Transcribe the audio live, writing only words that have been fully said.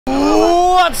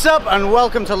What's up and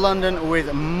welcome to London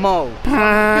with Mo.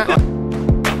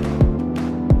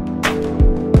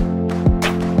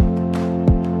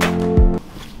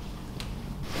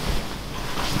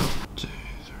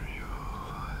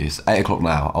 It's 8 o'clock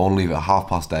now. I want to leave at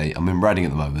 8:30. I'm in Reading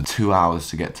at the moment. 2 hours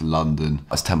to get to London.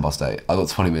 It's 8:10. I got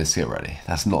 20 minutes to get ready.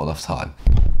 That's not enough time.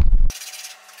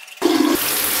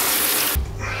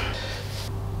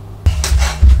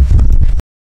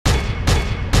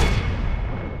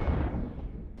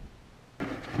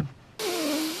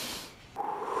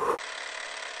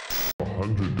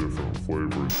 Different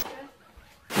flavors.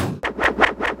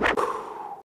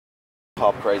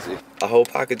 Half crazy. A whole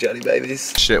pack of jelly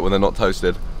babies. Shit when they're not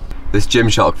toasted. This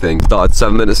Gymshark thing started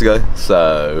 7 minutes ago,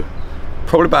 so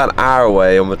probably about an hour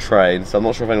away on the train, so I'm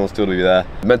not sure if anyone's still gonna be there.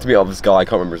 I meant to meet up with this guy, I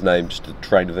can't remember his name, just to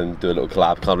train with him, do a little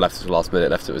collab. Kind of left it to the last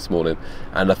minute, left it this morning,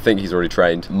 and I think he's already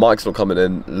trained. Mike's not coming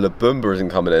in, Labumba isn't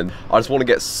coming in. I just want to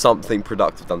get something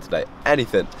productive done today,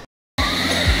 anything.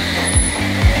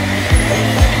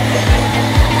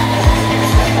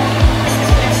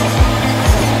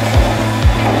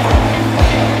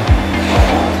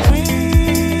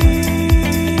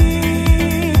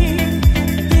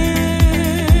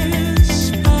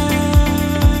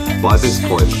 By this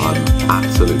point, I'm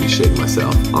absolutely shitting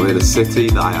myself. I'm in a city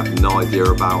that I have no idea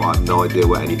about. I have no idea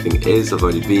where anything is. I've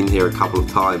only been here a couple of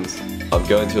times. I'm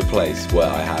going to a place where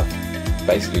I have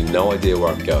basically no idea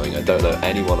where I'm going. I don't know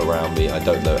anyone around me. I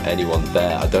don't know anyone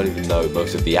there. I don't even know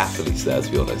most of the athletes there, to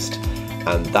be honest.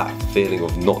 And that feeling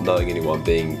of not knowing anyone,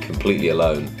 being completely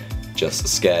alone, just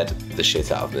scared the shit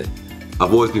out of me.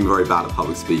 I've always been very bad at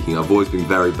public speaking. I've always been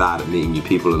very bad at meeting new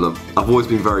people, and I've always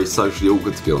been very socially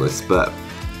awkward, to be honest. But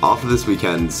after this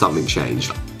weekend, something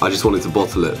changed. I just wanted to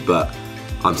bottle it, but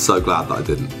I'm so glad that I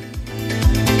didn't.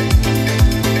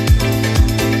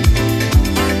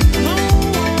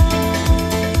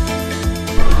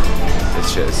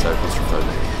 This shit is so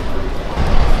claustrophobic.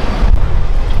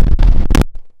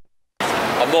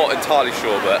 I'm not entirely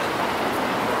sure, but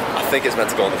I think it's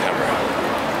meant to go on the camera.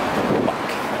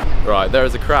 Fuck. Right, there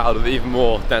is a crowd of even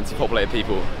more densely populated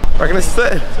people. Reckon this is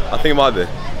it? I think it might be.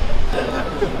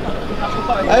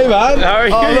 Hey man! How are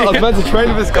you? Oh, look, I was meant to train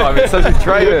with this guy, but it says he's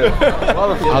training.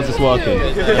 How's this working?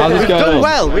 How's this going on?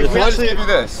 Well, can I just give you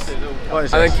this? And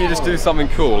then can you just do something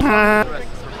cool?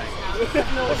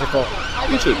 What's it called?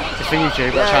 YouTube. It's for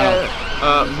YouTube, what channel?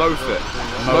 MOFIT.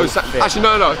 Actually,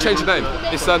 no, change the name.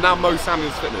 It's now Mo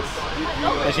Samuel's Fitness.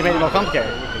 Has she made it more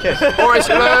complicated? Or it's,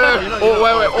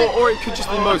 or it could just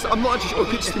be Mo. I'm not actually sure. It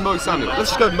could just be Mo Samuel.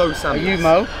 Let's just go Mo Samuel. Are you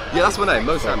Mo? Yeah, that's my name,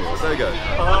 Mo Samuel. There you go.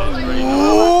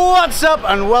 What's up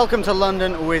and welcome to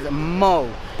London with Mo.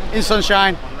 In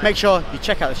sunshine, make sure you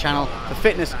check out the channel for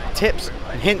fitness tips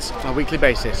and hints on a weekly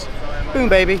basis. Boom,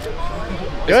 baby.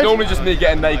 It's normally just me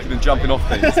getting naked and jumping off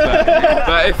things,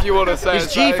 but if you want to say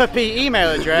his G for P email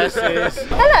address is...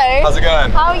 Hello. How's it going?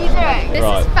 How are you doing? This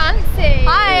Right. is fancy.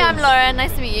 Hi, I'm Lauren.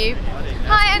 Nice to meet you.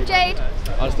 Hi, I'm Jade.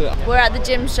 We're at the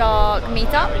Gymshark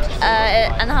meetup,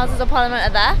 and the Houses of Parliament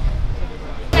are there.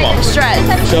 Take a stretch.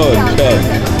 Show it.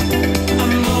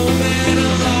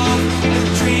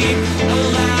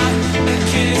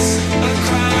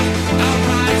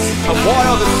 And why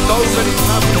are there so many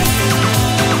cameras?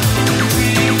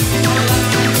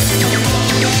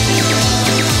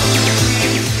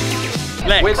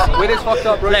 Lex, fucked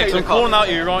up, Lex, I'm calling out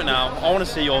you right now. I want to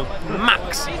see your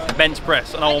max bench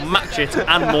press, and I will match it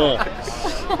and more.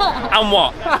 And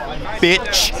what?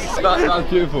 Bitch. That's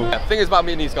beautiful. The thing is about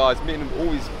meeting these guys, meeting all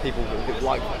these people who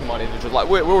like my individuals. Like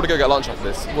we're all gonna go get lunch after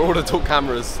this. We're all gonna talk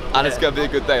cameras, and it's gonna be a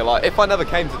good day. Like if I never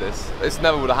came to this, this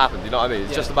never would have happened. You know what I mean?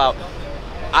 It's just about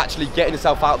actually getting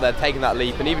yourself out there, taking that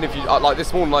leap. And even if you like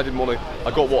this morning, I didn't want to.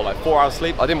 I got what, like 4 hours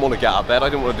sleep. I didn't want to get out of bed. I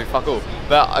didn't want to do fuck all.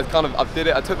 But I did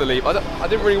it. I took the leap. I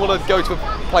didn't really want to go to a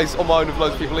place on my own with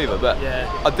loads of people either. But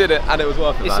I did it, and it was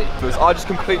worth it, man. I just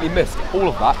completely missed all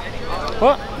of that.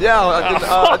 What? Yeah,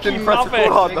 I didn't press the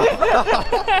record hard.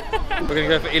 We're gonna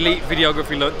go for elite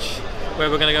videography lunch, where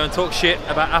we're gonna go and talk shit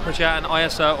about Aperture and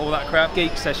ISO, all that crap.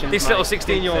 Geek session. This little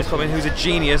 16-year-old's coming, who's a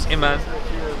genius, Iman.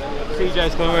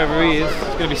 TJ's coming wherever he is.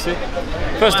 It's gonna be sick.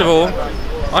 First of all,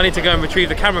 I need to go and retrieve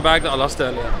the camera bag that I lost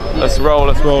earlier. Let's roll.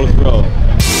 Let's roll. Let's roll.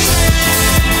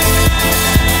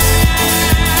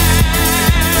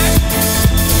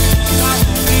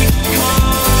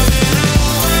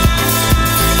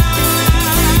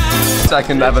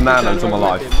 second ever nanos in my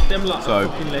life. So,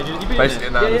 basically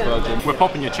a nano virgin. We're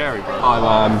popping your cherry, bro.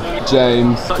 Iman,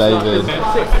 James, David.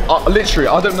 Literally,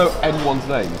 I don't know anyone's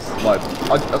names. Like,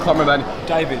 I can't remember any.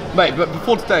 David. Mate, but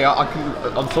before today,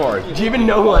 I'm sorry. Do you even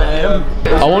know who I am?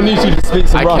 I want you to speak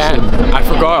some Russian. I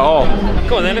forgot all.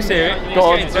 Go on then, let's hear it. Go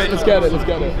on, let's get it, let's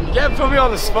get it. Yeah, put me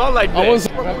on the spot like this.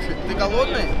 Ты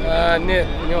голодный? Нет,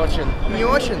 не очень. Не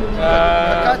очень?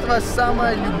 Какая твоя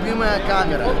самая любимая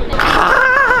камера?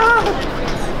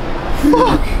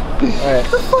 Fuck! What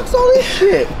the fuck's all this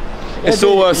shit? It's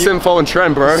all Syntho and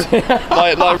Trent, bro.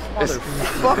 like, it's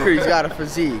Fucker's got a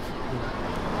physique.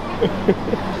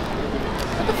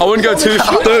 I wouldn't go too.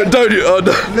 Don't you?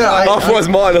 No, otherwise,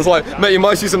 mine. I was like, mate, you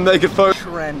might see some naked photos.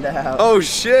 Trend out. Oh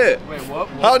shit! Wait, what?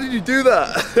 How did you do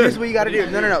that? Here's what you gotta do.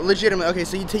 No, legitimately. Okay,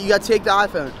 so you gotta take the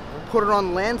iPhone, put it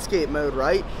on landscape mode,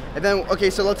 right? And then, okay,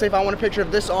 so let's say if I want a picture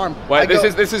of this arm. Wait,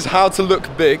 this is how to look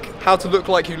big, how to look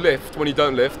like you lift when you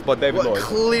don't lift by David Laid.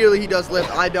 Clearly he does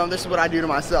lift. I don't. This is what I do to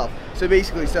myself. So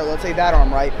basically, so let's say that arm,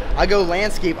 right? I go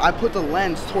landscape. I put the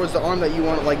lens towards the arm that you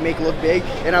want to like make look big,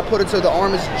 and I put it so the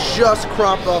arm is just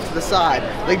cropped off to the side,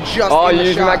 like just. Oh, you're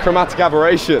using that chromatic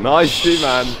aberration. I see,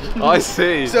 man. I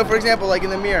see. So for example, like in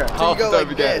the mirror, so you go like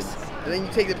this. And then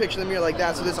you take the picture in the mirror like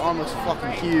that, so this arm looks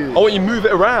fucking huge. Oh, you move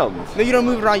it around? No, you don't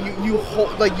move it around. You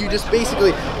hold, like you just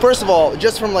basically. First of all,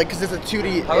 just from like, cause it's a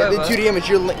 2D, the 2D image,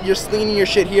 you're leaning your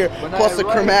shit here, plus the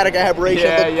chromatic aberration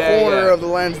at the corner of the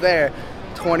lens there.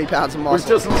 20 pounds of muscle. Which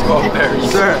doesn't spot there.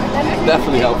 Sure.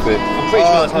 Definitely helps it.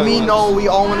 Me, Noel, we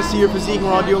all want to see your physique, and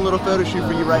we're all doing a little photo shoot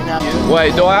for you right now.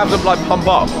 Wait, do I have to like pump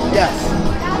up? Yes.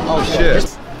 Oh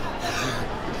shit.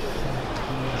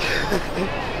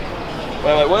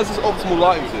 Wait, where's this optimal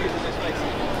lighting to?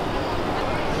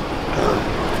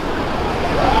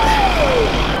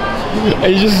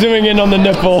 He's just zooming in on the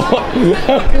nipple.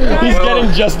 He's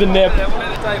getting just the nip.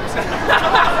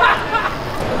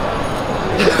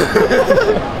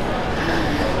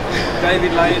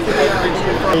 David Laid.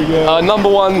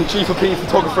 #1 G4P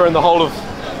photographer in the whole of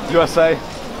USA.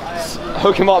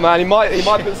 Hook him up, man. He might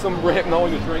put some Hypnol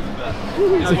in your drink.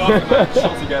 It's worth it,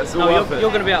 shots he gets. You're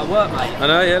going to be out of work, mate. I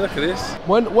know, yeah, look at this.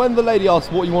 When the lady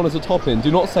asks what you want as a topping,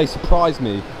 do not say surprise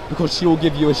me, because she will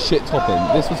give you a shit topping.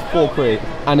 This was for free,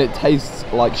 and it tastes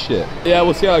like shit. Yeah,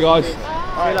 we'll see you later, guys. See you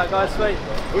later, guys, sweet.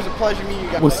 It was a pleasure meeting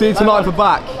you guys. We'll see you tonight for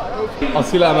back. I'll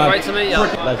see you later, man. Great to meet you.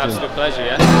 Absolute pleasure,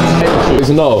 yeah.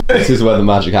 This is where the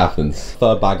magic happens.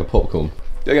 Third bag of popcorn.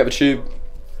 Go get the tube.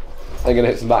 I'm gonna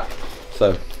hit some back.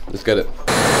 So, let's get it.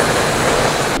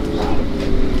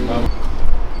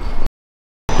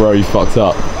 Bro, you fucked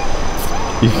up.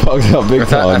 You fucked up big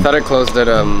time. I thought it closed at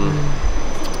 9.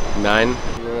 No,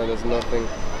 there's nothing.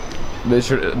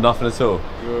 Literally nothing at all.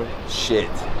 No. Shit.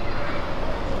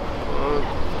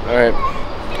 Alright.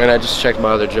 And I just checked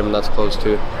my other gym and that's closed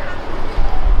too.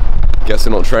 Guess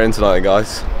we're not training tonight,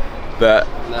 guys. But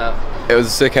nah. It was a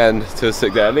sick end to a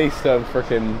sick day. At least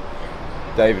frickin'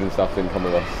 David and stuff didn't come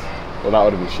with us. Well, that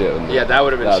would have been shit, wouldn't it? Yeah, that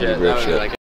would have been shit. That would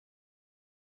have been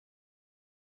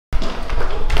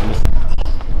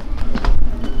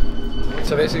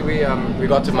So basically, we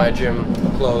got to my gym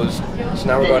closed. So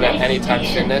now we're going to Anytime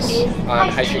Fitness on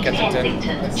High Street, Kensington,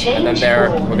 and then there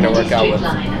we're gonna work out with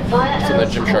some of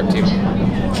the Gymshark team.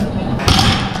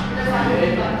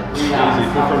 Easy,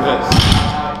 good from this.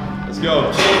 Let's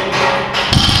go.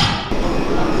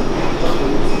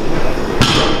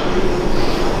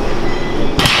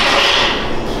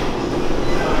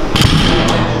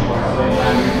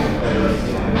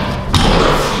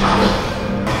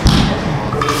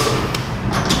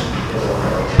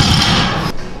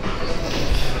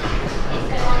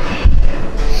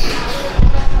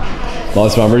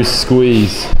 Nice, man, really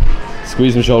squeeze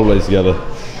my shoulder blades together.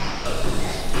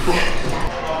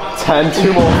 10,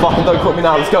 2 more, fucking don't quit me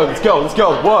now, let's go,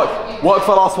 work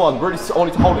for the last one, really, I want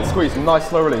you to hold it and squeeze, nice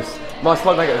slow release, nice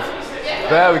slow negative,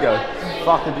 there we go,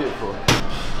 fucking beautiful.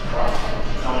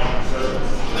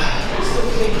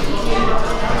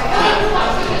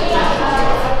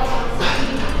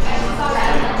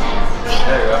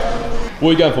 There you go. What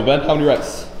are you going for, Ben? How many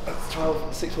reps?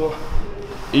 12, 6 more.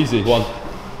 Easy, 1,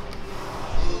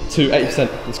 2, 80%,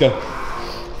 let's go.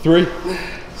 3,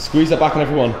 squeeze that back on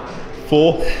everyone.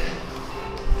 4,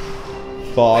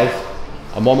 5,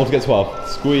 and 1 more to get 12.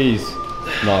 Squeeze,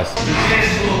 nice.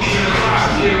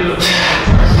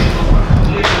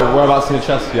 Whereabouts in your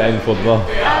chest are you aiming for the bar?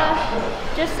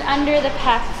 Just under the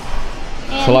pecs.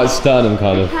 And So like sternum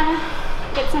kind of. kind of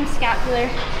get some scapular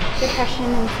depression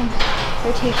and some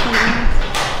rotation.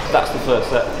 That's the first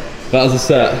set. That was a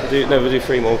set. We do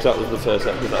 3 more because that was the first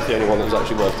set, because that's the only one that was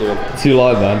actually worth doing. Too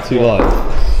light, man, too light.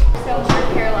 So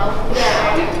we're parallel.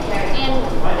 And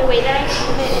way that I think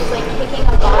of it is like kicking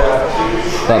a box.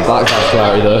 That back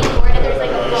clarity though. There's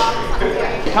like a box on the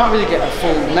ground. You can't really get a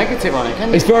full negative on it, can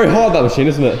you? It's very hard, that machine,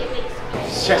 isn't it?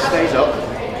 Chest stays up,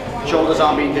 shoulders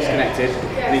aren't being disconnected,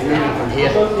 and he's moving from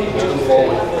here to come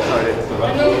forward.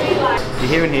 You're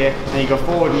here and here, and you go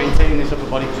forward maintaining this upper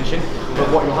body position,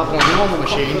 but what you'll have on a normal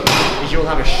machine is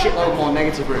you'll have a shitload more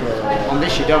negative room. On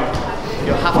this you don't.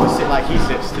 You'll have to sit like he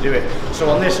sits to do it. So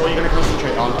on this, all you're going to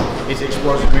concentrate on is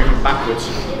explosive movement backwards.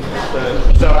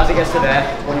 So as it gets to there,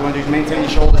 what you want to do is maintain your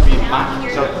shoulders being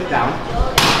back, so put it down.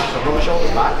 So roll the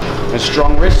shoulders back, and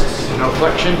strong wrists, no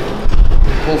flexion,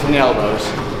 pull from the elbows.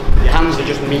 Your hands are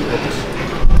just meat hooks.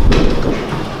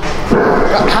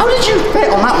 How did you fit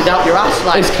on that without your ass?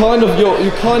 Like, it's kind of, you're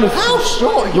kind of... How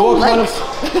short? You're kind of...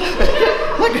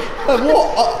 Like,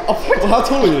 what? How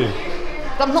tall are you?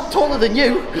 I'm not taller than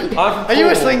you. Are you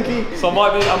a slinky? So I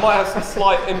might have some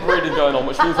slight inbreeding going on,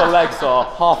 which means my legs are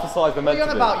half the size they're meant to be.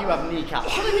 What about you have kneecaps?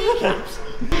 What are kneecaps?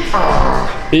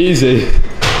 Easy.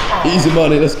 Easy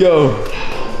money, let's go.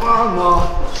 One more.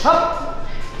 Up.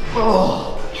 Oh.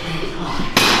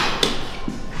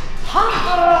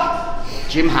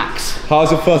 Gym hacks.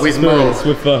 How's your first with experience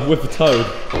with the toad?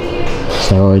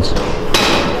 Steroids.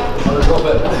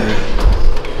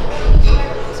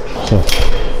 So,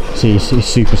 see, he's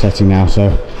supersetting now, so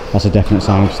that's a definite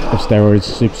sign of steroids.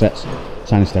 Supersets,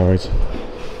 sign of steroids.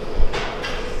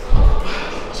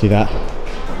 See that?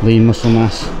 Lean muscle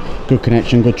mass, good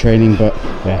connection, good training, but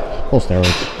yeah, all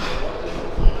steroids.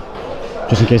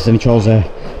 Just in case there's any trolls there,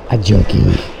 a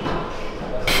junkie.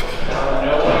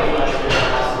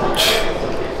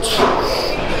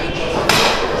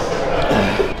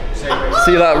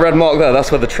 See that red mark there?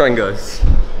 That's where the trend goes.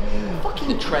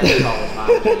 Fucking trend goes, man.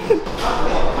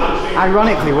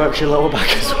 Ironically, works your lower back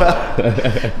as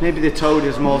well. Maybe the toad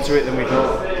is more to it than we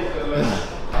thought.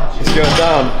 It's going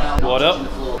down. What up?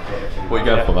 What are you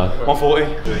going for, man? 140.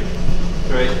 3,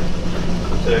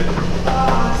 2,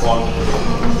 1.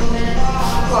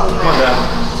 Come on down.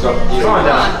 Come on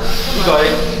down. You got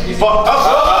it.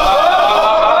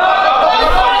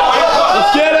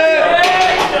 Let's get it!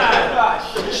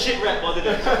 Shit rep, what did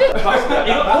it? He got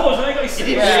pause and he got his He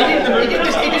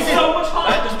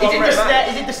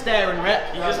did the stare and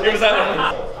rep.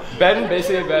 Ben,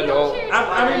 basically Ben,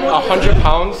 100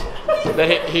 pounds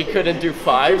that he couldn't do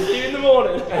 5. in the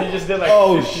morning. And he just did like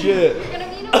Oh 50. shit.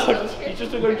 He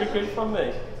just took 100 quid from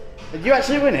me. Did you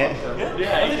actually win it?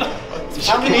 Yeah.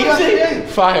 How many did you do?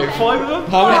 5. 5 of them?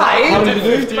 How many did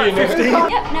you do? 15. Yep,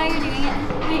 now you're doing it.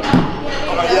 Wait,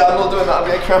 Yeah, I'm not doing that. I'm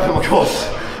getting crap in my course.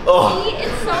 Oh. See,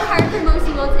 it's so hard for most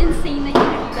people. It's insane that you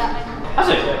can do that. That's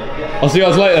it. I'll see you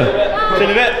guys later. See you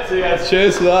in a bit. See you guys.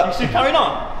 Cheers for that. Still carrying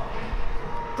on?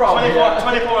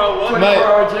 24-hour work.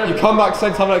 Mate, you come back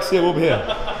same time next year, we'll be here.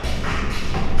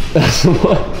 That's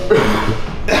what.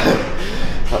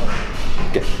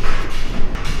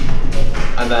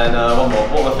 And then one more.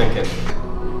 What am I thinking?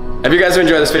 If you guys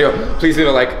enjoyed this video, please leave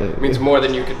a like. It means more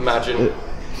than you could imagine.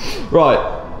 Right.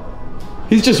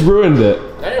 He's just ruined it.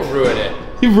 I didn't ruin it.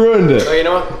 He ruined it. Oh, you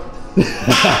know what?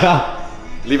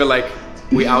 Leave a like.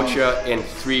 We out here in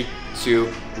 3, 2,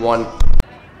 1.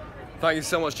 Thank you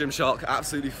so much, Gymshark.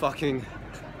 Absolutely fucking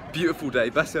beautiful day.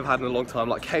 Best day I've had in a long time.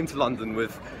 Like, came to London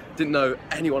with, didn't know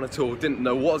anyone at all. Didn't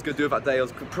know what I was gonna do with that day. I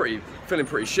was feeling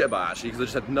pretty shit about it actually, because I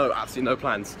just had absolutely no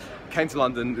plans. Came to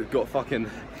London, got fucking,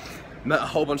 met a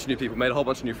whole bunch of new people, made a whole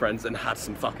bunch of new friends, and had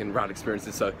some fucking rad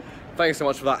experiences. So, thank you so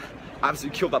much for that.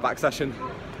 Absolutely killed that back session,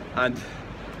 and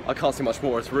I can't say much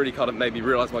more. It's really kind of made me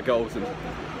realise my goals and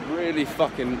really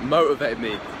fucking motivated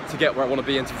me to get where I want to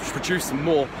be and to produce some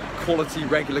more quality,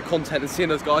 regular content. And seeing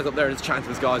those guys up there and just chatting to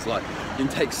those guys, like, you can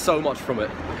take so much from it,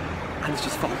 and it's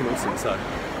just fucking awesome. So,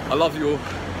 I love you all.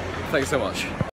 Thanks so much.